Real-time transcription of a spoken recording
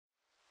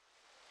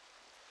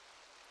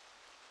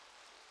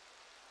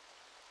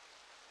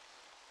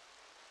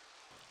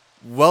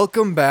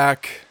Welcome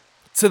back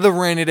to the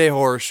Rainy Day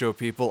Horror Show,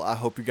 people. I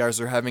hope you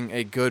guys are having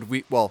a good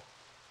week. Well,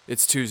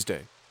 it's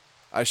Tuesday.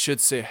 I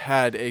should say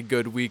had a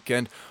good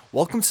weekend.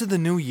 Welcome to the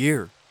new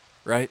year,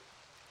 right?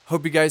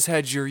 Hope you guys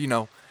had your,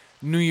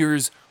 New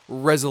Year's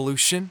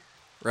resolution,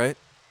 right?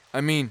 I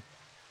mean,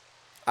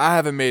 I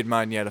haven't made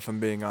mine yet, if I'm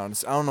being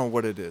honest. I don't know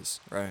what it is,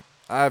 right?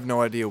 I have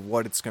no idea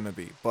what it's going to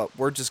be, but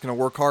we're just going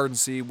to work hard and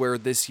see where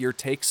this year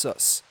takes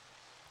us,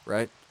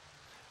 right?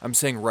 I'm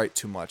saying right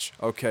too much.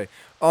 Okay.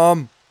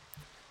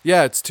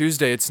 Yeah, it's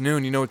Tuesday. It's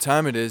noon. You know what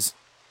time it is.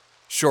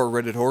 Short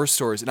Reddit horror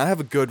stories. And I have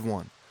a good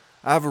one.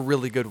 I have a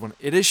really good one.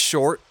 It is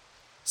short,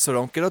 so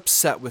don't get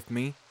upset with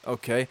me,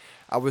 okay?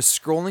 I was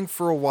scrolling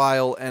for a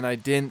while and I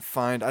didn't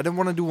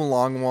want to do a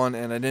long one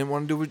and I didn't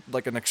want to do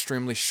like an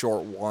extremely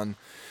short one.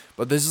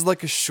 But this is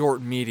like a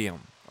short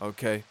medium,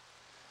 okay?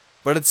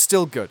 But it's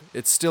still good.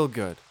 It's still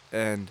good.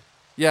 And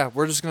yeah,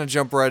 we're just going to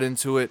jump right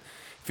into it.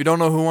 If you don't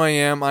know who I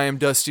am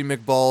Dusty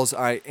McBalls.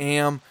 I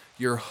am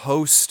your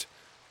host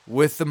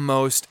with the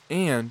most,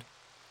 and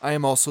I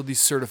am also the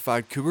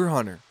certified cougar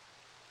hunter.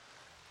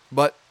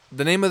 But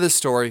the name of this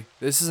story,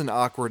 this is an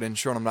awkward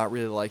intro and I'm not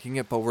really liking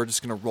it, but we're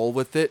just going to roll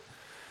with it.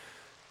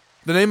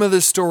 The name of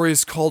this story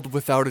is called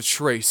Without a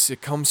Trace.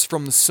 It comes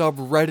from the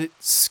subreddit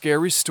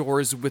Scary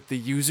Stories with the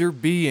user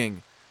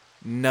being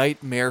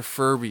Nightmare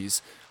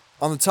Furbies.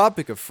 On the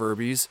topic of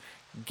Furbies,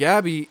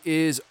 Gabby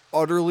is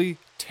utterly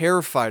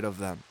terrified of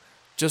them,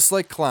 just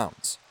like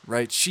clowns,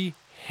 right? She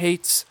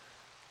hates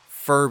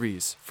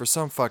Furbies for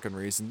some fucking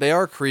reason. They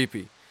are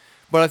creepy.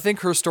 But I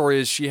think her story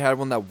is she had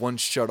one that once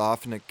shut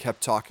off and it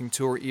kept talking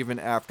to her even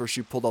after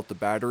she pulled out the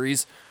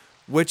batteries,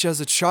 which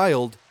as a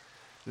child,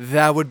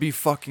 that would be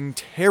fucking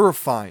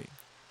terrifying.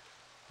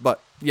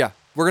 But yeah,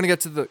 we're going to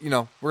get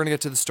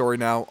to the story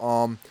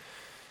now.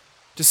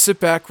 Just sit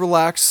back,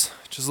 relax,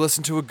 just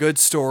listen to a good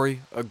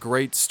story, a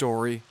great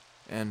story,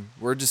 and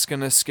we're just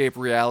going to escape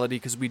reality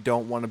because we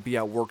don't want to be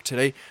at work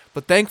today.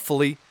 But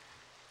thankfully,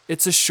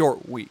 it's a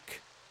short week.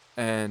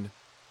 And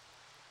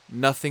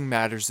nothing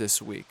matters this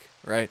week,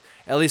 right?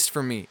 At least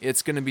for me.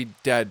 It's going to be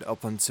dead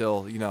up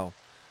until,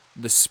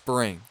 the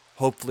spring.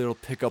 Hopefully it'll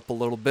pick up a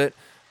little bit.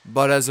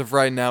 But as of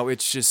right now,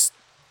 it's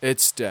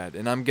dead.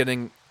 And I'm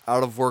getting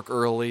out of work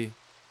early,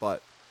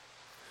 but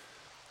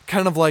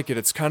kind of like it.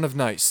 It's kind of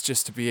nice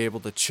just to be able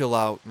to chill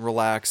out and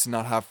relax and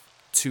not have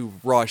to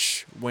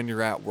rush when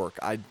you're at work.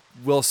 I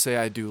will say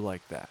I do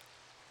like that.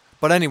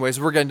 But anyways,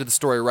 we're getting to the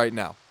story right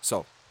now.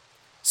 So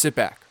sit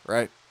back,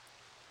 right?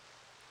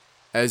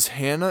 As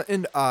Hannah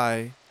and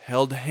I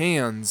held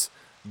hands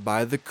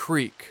by the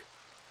creek,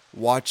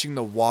 watching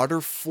the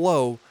water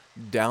flow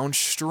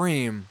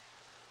downstream,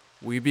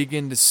 we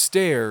began to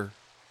stare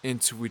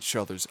into each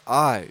other's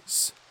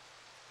eyes.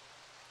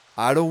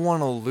 "I don't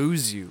want to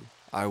lose you,"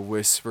 I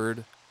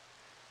whispered.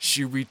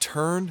 She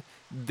returned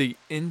the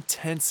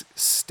intense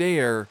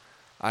stare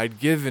I'd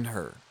given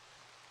her.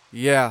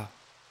 "Yeah,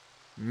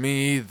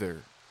 me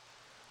either."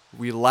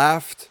 We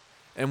laughed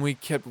and we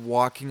kept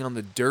walking on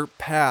the dirt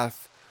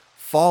path,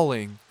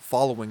 following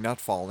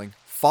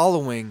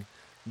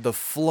the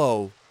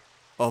flow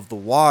of the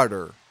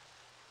water.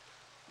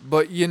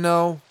 "But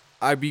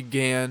I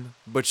began,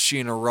 but she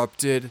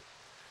interrupted.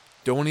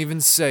 "Don't even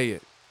say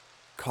it.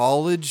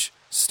 College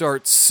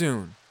starts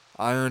soon,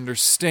 I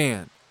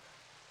understand.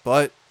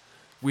 But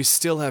we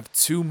still have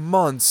 2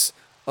 months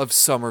of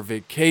summer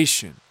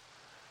vacation.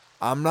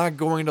 I'm not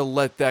going to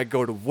let that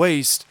go to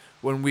waste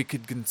when we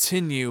could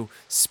continue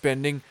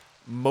spending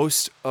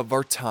most of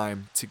our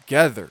time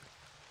together."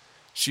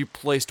 She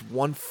placed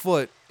one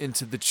foot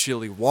into the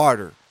chilly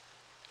water.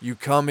 "You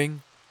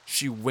coming?"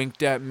 She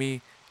winked at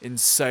me,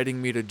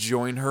 inciting me to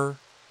join her,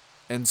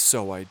 and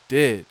so I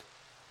did.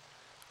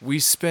 We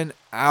spent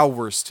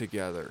hours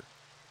together,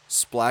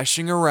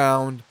 splashing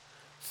around,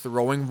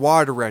 throwing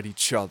water at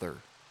each other.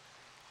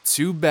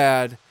 Too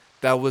bad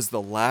that was the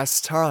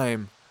last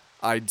time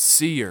I'd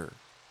see her.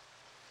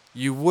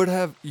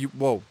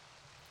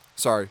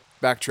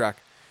 Backtrack.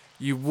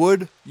 You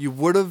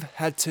would have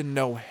had to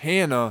know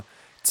Hannah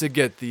to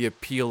get the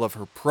appeal of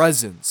her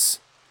presence.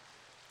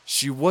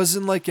 She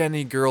wasn't like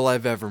any girl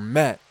I've ever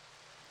met.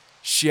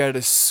 She had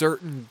a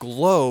certain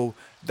glow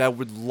that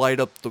would light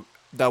up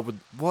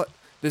what?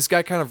 This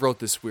guy kind of wrote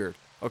this weird.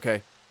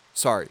 Okay,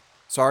 sorry.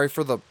 Sorry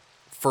for the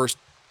first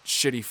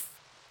shitty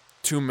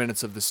 2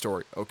 minutes of the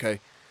story,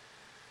 okay?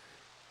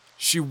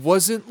 She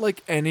wasn't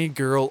like any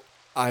girl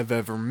I've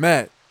ever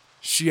met.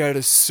 She had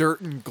a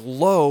certain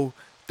glow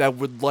that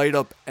would light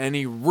up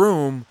any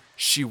room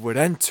she would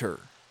enter.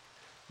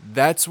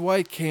 That's why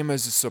it came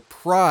as a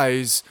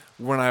surprise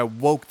when I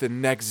woke the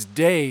next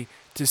day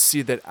to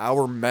see that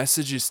our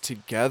messages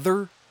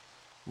together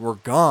were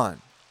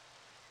gone.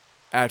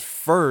 At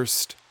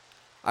first,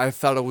 I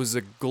thought it was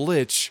a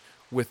glitch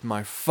with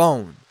my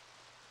phone,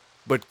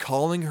 but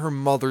calling her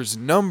mother's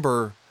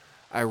number,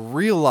 I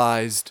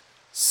realized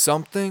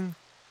something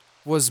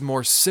was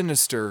more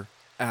sinister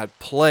at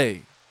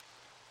play.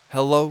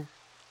 "Hello,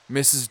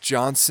 Mrs.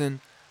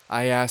 Johnson?"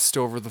 I asked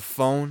over the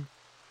phone.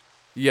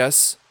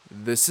 "Yes,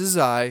 this is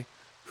I.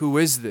 Who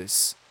is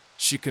this?"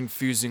 she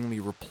confusingly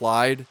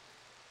replied.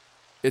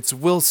 It's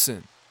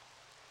Wilson,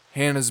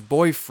 Hannah's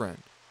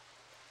boyfriend.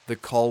 The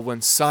call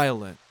went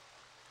silent.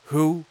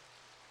 Who?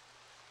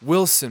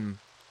 Wilson.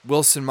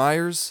 Wilson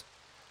Myers?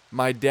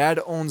 My dad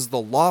owns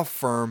the law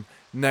firm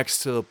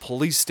next to the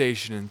police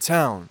station in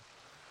town.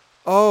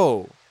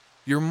 Oh,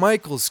 you're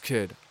Michael's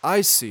kid.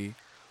 I see.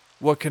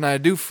 What can I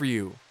do for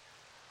you?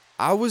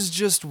 I was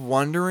just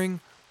wondering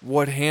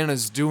what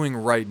Hannah's doing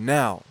right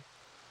now.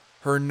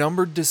 Her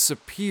number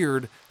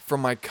disappeared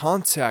from my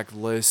contact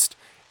list,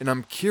 and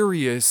I'm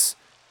curious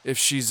if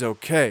she's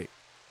okay.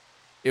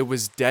 It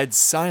was dead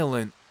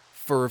silent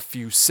for a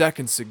few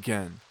seconds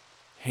again.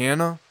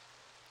 Hannah?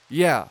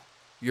 Yeah,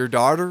 your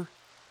daughter?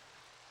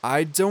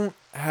 I don't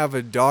have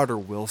a daughter,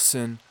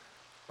 Wilson.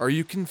 Are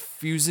you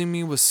confusing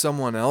me with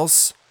someone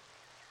else?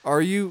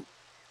 Are you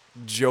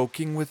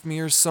joking with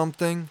me or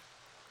something?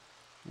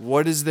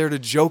 What is there to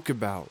joke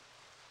about?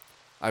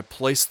 I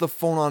placed the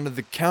phone onto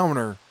the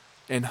counter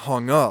and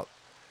hung up,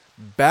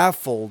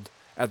 baffled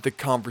at the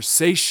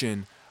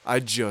conversation I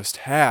just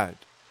had.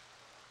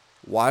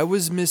 Why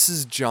was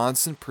Mrs.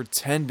 Johnson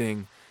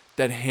pretending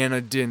that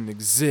Hannah didn't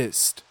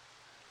exist?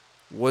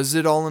 Was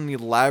it all an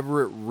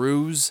elaborate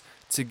ruse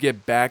to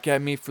get back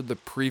at me for the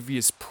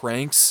previous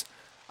pranks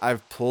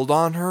I've pulled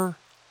on her?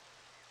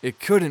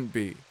 It couldn't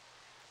be.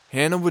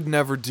 Hannah would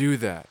never do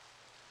that.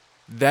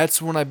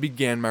 That's when I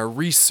began my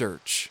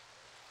research.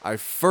 I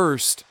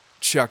first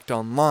checked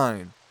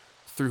online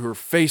through her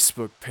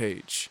Facebook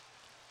page,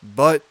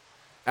 but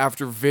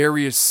after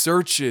various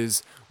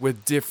searches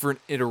with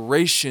different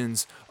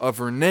iterations of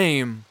her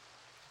name,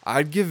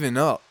 I'd given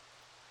up.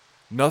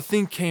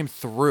 Nothing came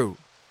through.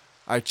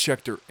 I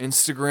checked her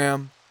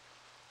Instagram,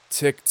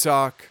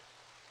 TikTok,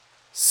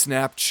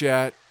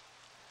 Snapchat,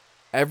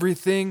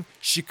 everything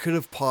she could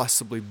have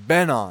possibly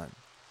been on,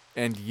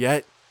 and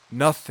yet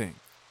nothing.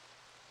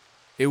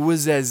 It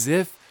was as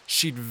if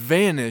she'd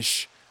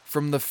vanish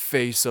from the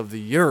face of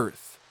the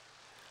earth.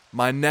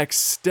 My next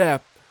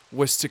step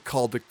was to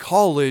call the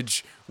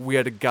college we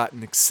had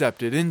gotten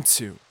accepted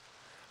into,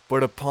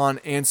 but upon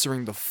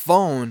answering the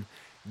phone,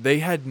 they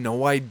had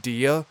no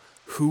idea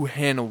who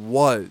Hannah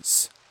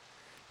was.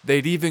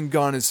 They'd even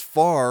gone as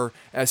far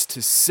as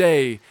to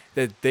say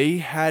that they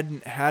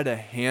hadn't had a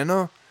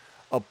Hannah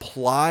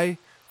apply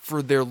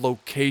for their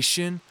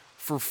location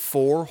for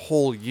 4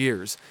 whole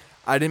years.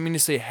 I didn't mean to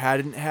say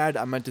hadn't had,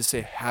 I meant to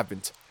say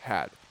haven't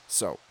had.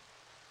 So,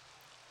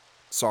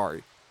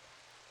 sorry.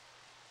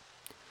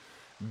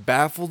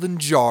 Baffled and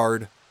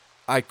jarred,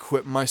 I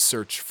quit my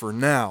search for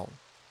now.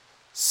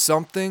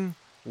 Something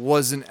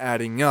wasn't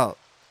adding up.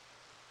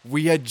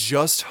 We had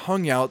just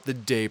hung out the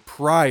day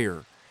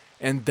prior,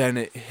 and then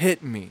it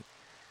hit me.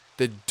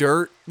 The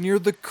dirt near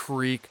the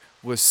creek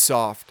was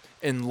soft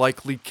and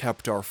likely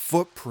kept our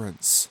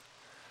footprints.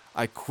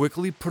 I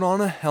quickly put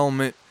on a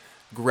helmet,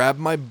 grabbed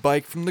my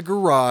bike from the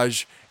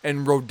garage,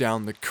 and rode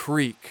down the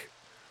creek.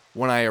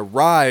 When I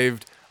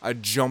arrived, I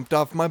jumped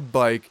off my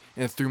bike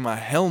and threw my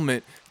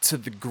helmet to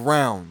the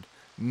ground,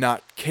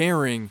 not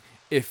caring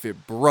if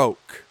it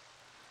broke.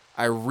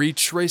 I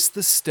retraced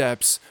the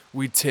steps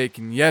we'd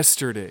taken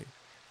yesterday,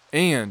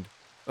 and,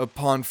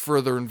 upon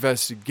further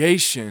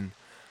investigation,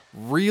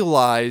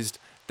 realized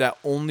that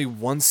only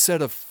one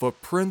set of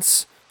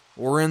footprints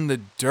were in the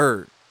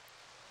dirt.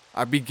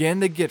 I began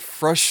to get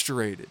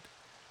frustrated.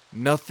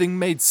 Nothing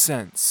made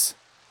sense.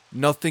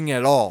 Nothing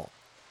at all.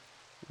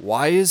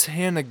 Why is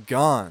Hannah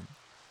gone?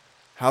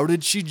 How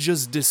did she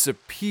just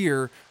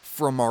disappear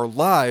from our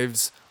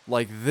lives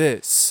like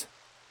this?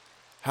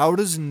 How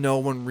does no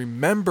one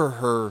remember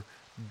her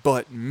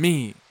but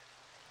me?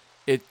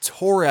 It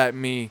tore at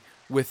me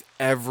with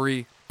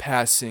every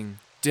passing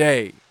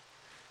day,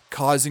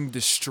 causing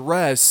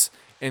distress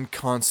and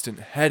constant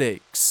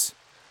headaches.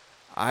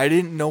 I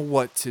didn't know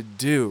what to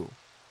do.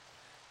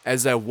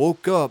 As I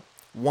woke up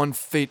one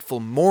fateful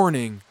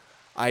morning,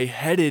 I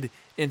headed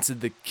into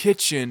the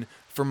kitchen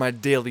for my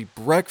daily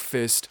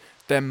breakfast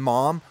that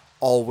Mom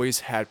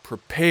always had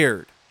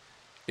prepared.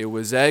 It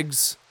was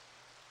eggs,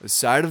 a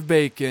side of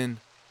bacon,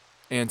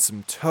 and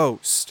some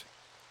toast.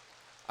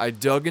 I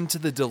dug into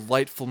the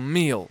delightful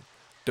meal,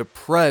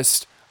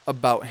 depressed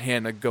about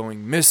Hannah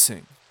going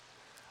missing.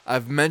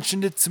 I've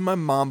mentioned it to my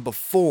mom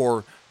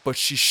before, but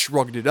she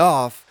shrugged it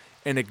off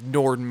and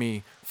ignored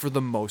me for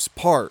the most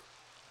part.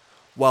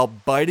 While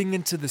biting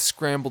into the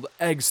scrambled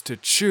eggs to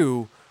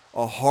chew,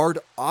 a hard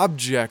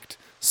object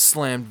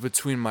slammed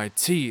between my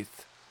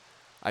teeth.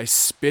 I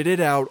spit it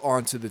out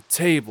onto the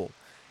table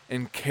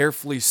and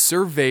carefully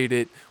surveyed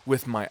it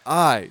with my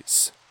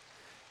eyes.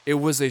 It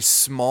was a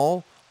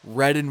small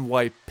red and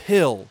white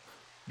pill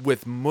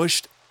with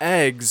mushed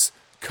eggs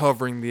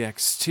covering the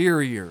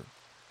exterior.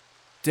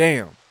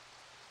 Damn.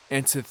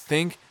 And to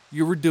think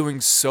you were doing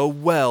so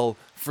well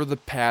for the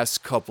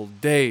past couple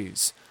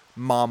days,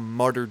 Mom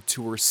muttered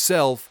to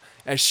herself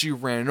as she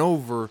ran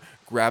over,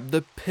 grabbed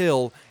the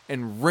pill,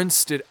 and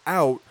rinsed it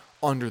out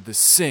under the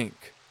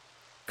sink.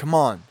 Come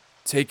on,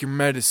 take your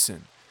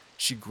medicine.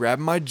 She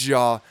grabbed my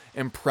jaw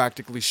and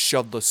practically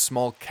shoved a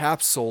small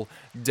capsule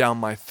down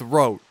my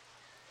throat.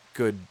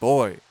 Good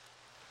boy.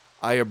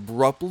 I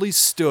abruptly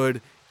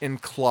stood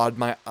and clawed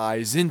my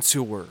eyes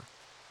into her.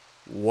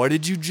 What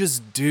did you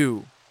just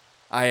do?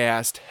 I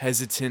asked,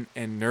 hesitant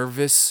and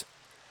nervous.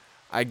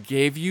 I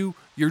gave you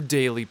your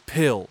daily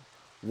pill.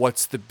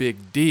 What's the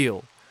big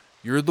deal?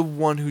 You're the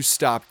one who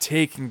stopped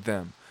taking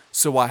them,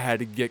 so I had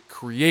to get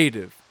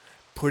creative.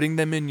 Putting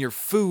them in your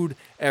food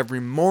every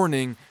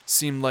morning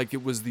seemed like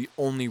it was the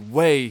only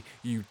way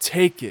you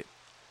take it.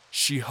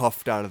 She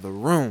huffed out of the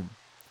room.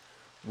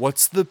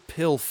 What's the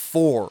pill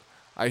for?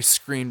 I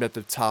screamed at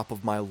the top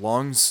of my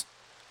lungs.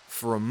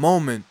 For a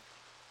moment,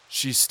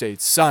 she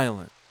stayed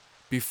silent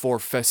before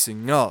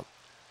fessing up.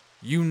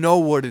 You know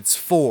what it's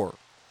for.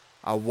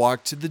 I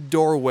walked to the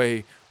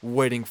doorway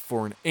waiting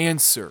for an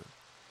answer.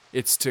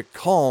 It's to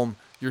calm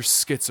your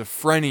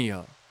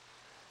schizophrenia.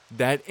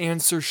 That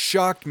answer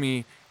shocked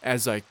me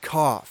as I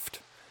coughed.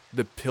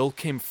 The pill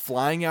came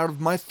flying out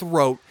of my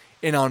throat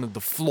and onto the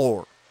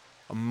floor.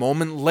 A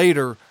moment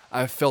later,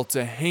 I felt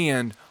a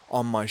hand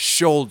on my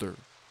shoulder.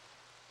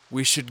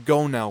 We should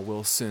go now,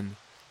 Wilson,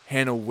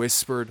 Hannah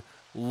whispered,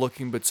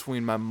 looking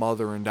between my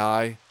mother and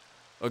I.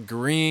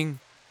 Agreeing,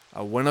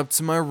 I went up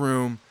to my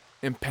room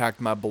and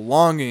packed my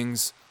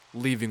belongings,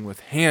 leaving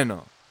with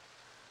Hannah.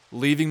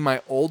 Leaving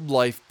my old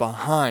life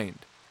behind,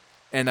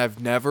 and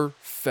I've never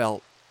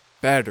felt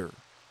better.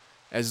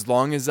 As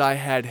long as I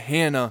had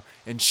Hannah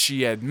and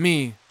she had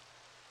me,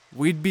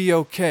 we'd be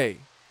okay.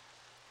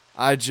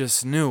 I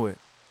just knew it.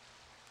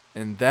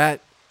 And that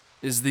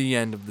is the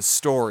end of the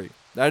story.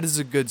 That is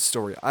a good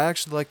story. I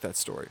actually like that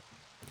story.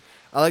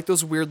 I like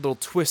those weird little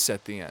twists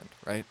at the end,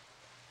 right?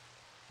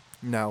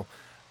 Now,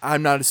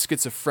 I'm not a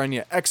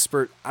schizophrenia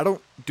expert.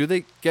 Do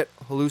they get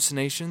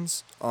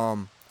hallucinations?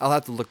 I'll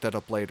have to look that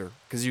up later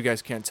because you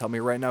guys can't tell me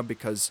right now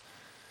because,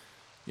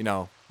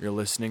 you're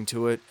listening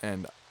to it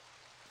and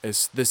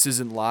this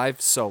isn't live.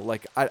 So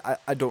like, I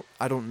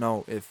don't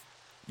know if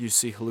you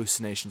see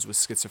hallucinations with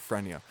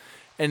schizophrenia.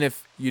 And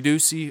if you do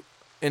see,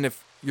 and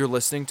if you're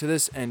listening to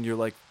this and you're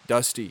like,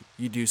 Dusty,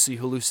 you do see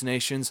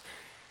hallucinations,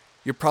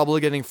 you're probably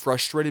getting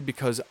frustrated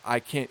because I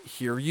can't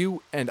hear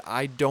you and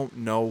I don't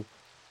know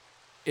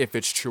if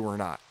it's true or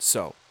not.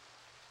 So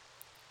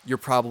you're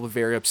probably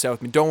very upset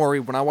with me. Don't worry,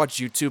 when I watch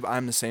YouTube,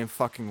 I'm the same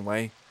fucking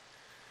way.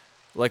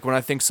 Like when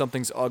I think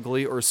something's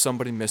ugly or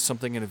somebody missed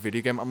something in a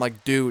video game, I'm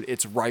like, dude,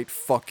 it's right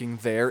fucking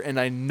there. And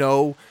I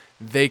know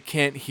they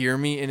can't hear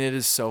me and it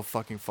is so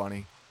fucking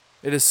funny.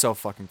 It is so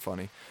fucking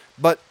funny.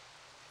 But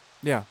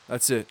yeah,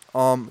 that's it.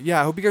 I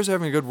hope you guys are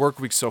having a good work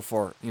week so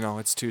far.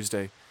 It's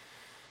Tuesday.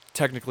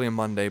 Technically a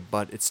Monday,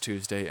 but it's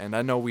Tuesday. And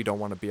I know we don't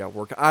want to be at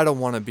work. I don't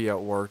want to be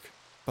at work.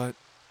 But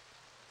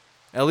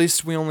at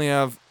least we only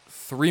have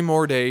 3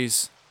 more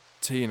days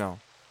to,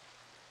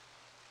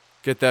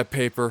 get that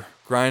paper,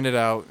 grind it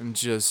out, and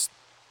just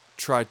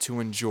try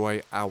to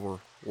enjoy our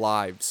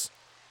lives.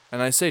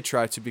 And I say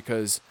try to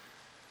because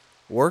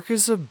work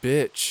is a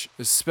bitch,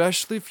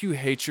 especially if you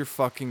hate your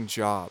fucking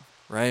job,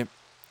 right?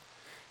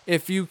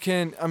 If you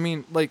can,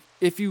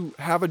 if you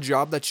have a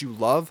job that you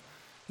love,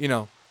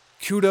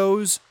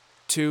 kudos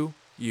to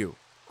you.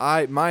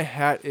 My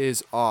hat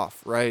is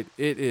off, right?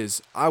 It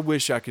is. I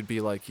wish I could be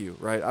like you,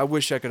 right? I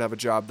wish I could have a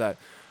job that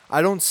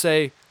I don't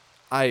say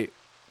I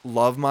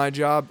love my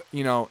job.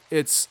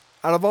 It's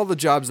out of all the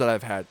jobs that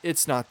I've had,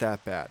 it's not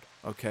that bad,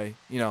 okay?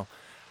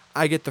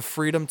 I get the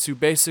freedom to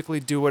basically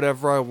do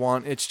whatever I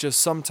want. It's just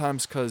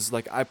sometimes because,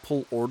 I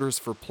pull orders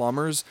for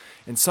plumbers,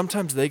 and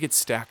sometimes they get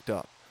stacked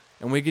up.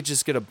 And we could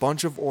just get a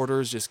bunch of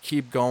orders, just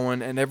keep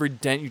going, and every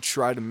dent you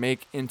try to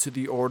make into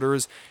the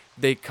orders,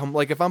 they come,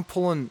 if I'm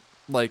pulling,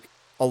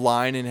 a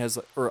line and has,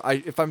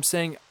 if I'm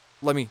saying,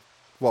 let me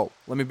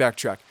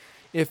backtrack.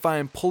 If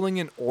I'm pulling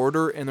an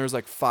order and there's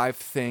 5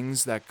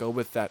 things that go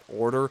with that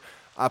order,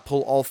 I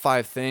pull all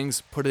 5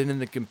 things, put it in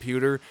the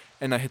computer,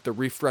 and I hit the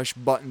refresh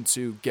button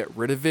to get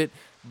rid of it.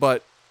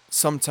 But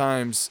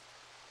sometimes,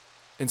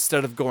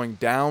 instead of going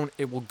down,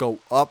 it will go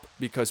up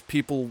because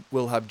people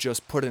will have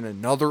just put in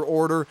another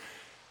order,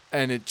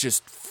 and it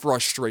just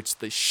frustrates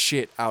the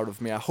shit out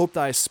of me. I hope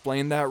that I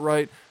explained that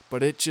right,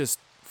 but it just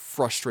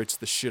frustrates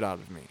the shit out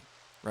of me,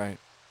 right?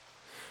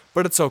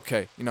 But it's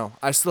okay,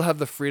 I still have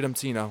the freedom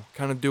to,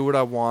 kind of do what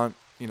I want,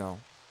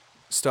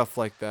 stuff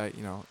like that,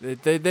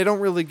 They don't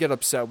really get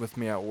upset with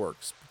me at work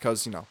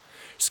because,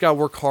 just gotta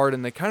work hard,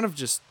 and they kind of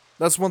just,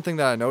 that's one thing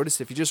that I noticed.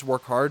 If you just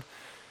work hard,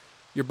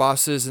 your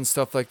bosses and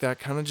stuff like that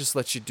kind of just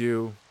let you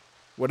do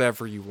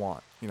whatever you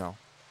want,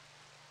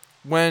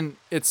 when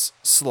it's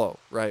slow,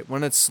 right?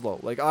 When it's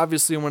slow.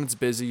 Obviously when it's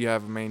busy, you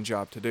have a main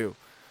job to do.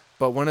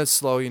 But when it's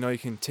slow, you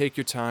can take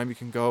your time. You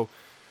can go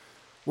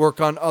work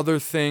on other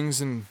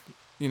things and,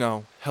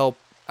 help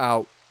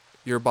out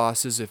your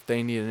bosses if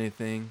they need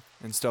anything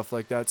and stuff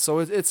like that. So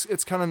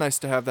it's kind of nice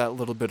to have that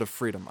little bit of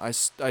freedom. I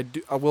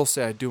will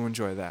say I do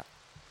enjoy that.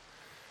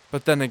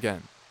 But then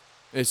again,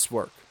 it's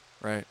work,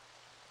 right?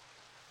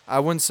 I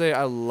wouldn't say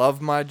I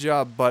love my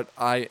job, but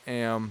I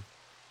am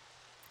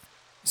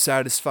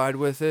satisfied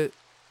with it,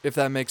 if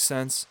that makes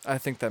sense. I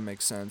think that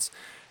makes sense.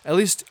 At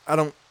least I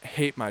don't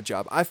hate my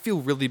job. I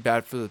feel really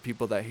bad for the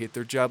people that hate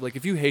their job. Like,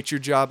 if you hate your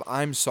job,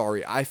 I'm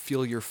sorry. I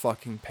feel your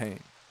fucking pain.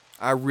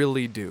 I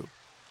really do.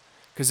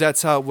 Because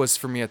that's how it was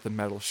for me at the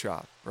metal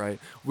shop, right?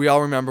 We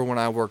all remember when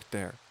I worked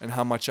there and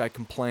how much I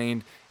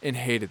complained and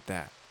hated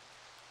that,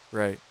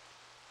 right?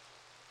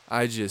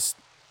 I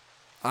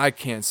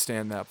can't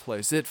stand that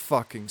place. It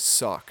fucking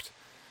sucked.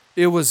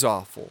 It was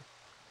awful,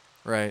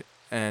 right?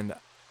 And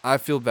I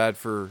feel bad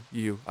for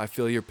you. I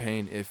feel your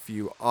pain if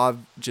you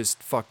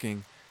just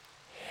fucking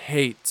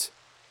hate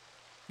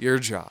your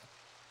job,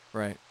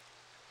 right?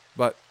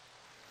 But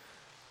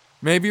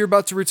maybe you're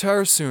about to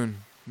retire soon.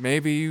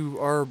 Maybe you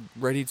are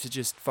ready to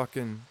just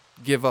fucking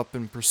give up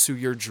and pursue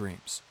your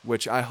dreams,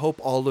 which I hope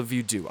all of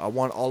you do. I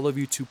want all of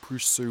you to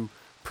pursue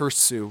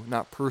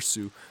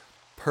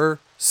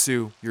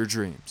your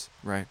dreams,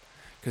 right?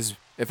 Because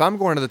if I'm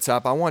going to the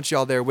top, I want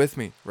y'all there with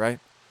me, right?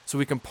 So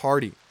we can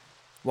party.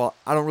 Well,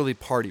 I don't really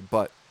party,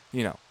 but,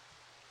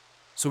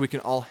 so we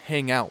can all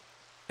hang out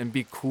and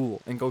be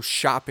cool and go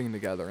shopping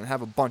together and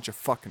have a bunch of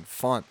fucking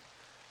fun.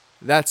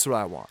 That's what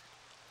I want.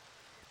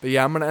 But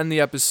yeah, I'm going to end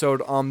the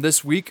episode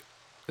this week.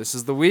 This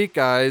is the week,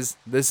 guys.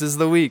 This is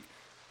the week.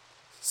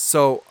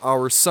 So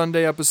our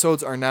Sunday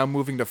episodes are now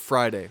moving to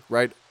Friday,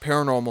 right?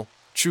 Paranormal,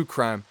 true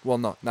crime. Well,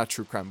 no, not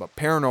true crime, but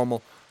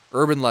paranormal,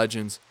 urban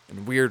legends,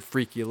 and weird,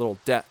 freaky little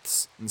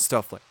deaths and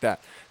stuff like that.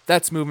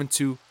 That's moving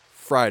to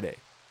Friday.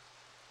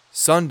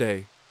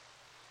 Sunday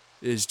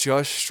is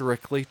just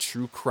strictly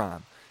true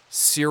crime.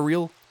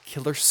 Serial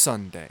Killer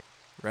Sunday,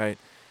 right?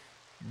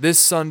 This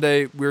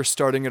Sunday, we're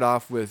starting it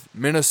off with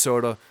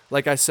Minnesota.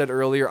 Like I said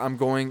earlier, I'm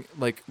going,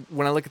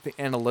 when I look at the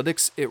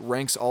analytics, it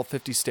ranks all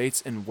 50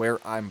 states and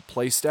where I'm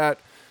placed at.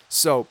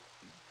 So,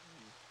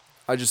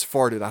 I just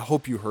farted. I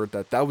hope you heard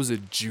that. That was a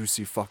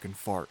juicy fucking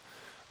fart.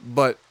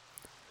 But,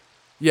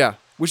 yeah,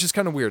 which is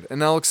kind of weird.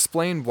 And I'll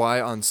explain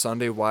why on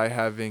Sunday, why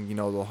having,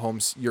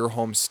 your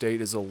home state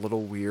is a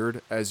little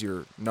weird as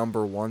your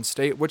number one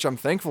state, which I'm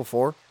thankful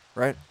for,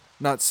 right?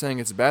 Not saying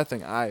it's a bad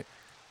thing. I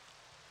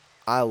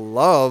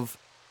love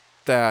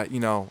that,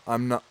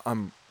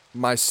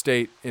 my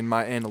state in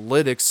my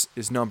analytics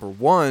is number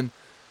one,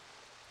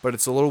 but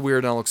it's a little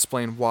weird, and I'll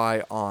explain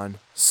why on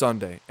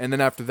Sunday. And then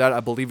after that,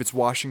 I believe it's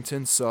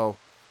Washington, so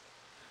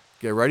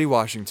get ready,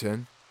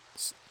 Washington.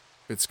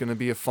 It's going to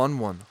be a fun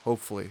one,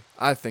 hopefully.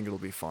 I think it'll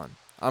be fun.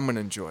 I'm going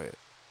to enjoy it.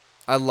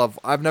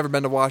 I've never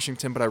been to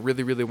Washington, but I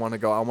really, really want to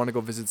go. I want to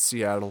go visit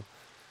Seattle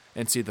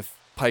and see the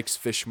Pike's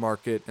Fish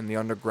Market and the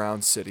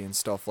underground city and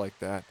stuff like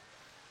that.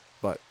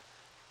 But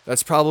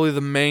that's probably the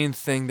main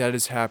thing that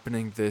is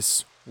happening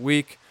this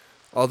week.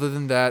 Other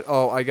than that,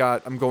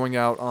 I'm going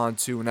out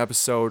onto an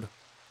episode.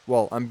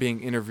 Well, I'm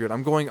being interviewed.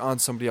 I'm going on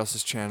somebody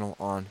else's channel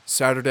on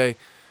Saturday.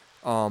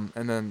 And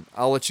then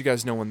I'll let you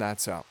guys know when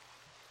that's out.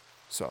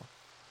 So,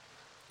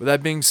 with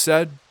that being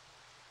said,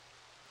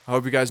 I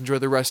hope you guys enjoy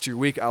the rest of your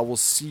week. I will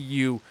see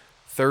you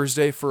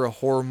Thursday for a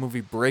horror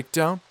movie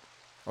breakdown.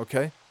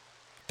 Okay?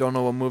 Don't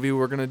know what movie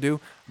we're going to do.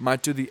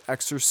 Might do The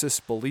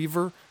Exorcist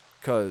Believer,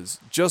 because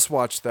just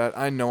watched that.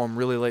 I know I'm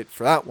really late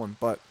for that one,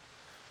 but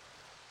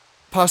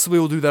possibly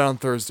we'll do that on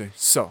Thursday.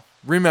 So,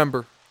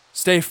 remember,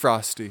 stay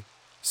frosty,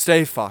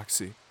 stay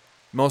foxy.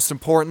 Most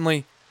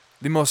importantly,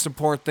 the most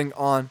important thing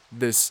on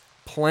this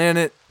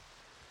planet,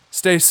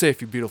 stay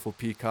safe, you beautiful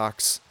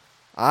peacocks.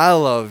 I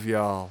love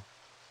y'all.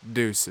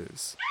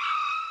 Deuces.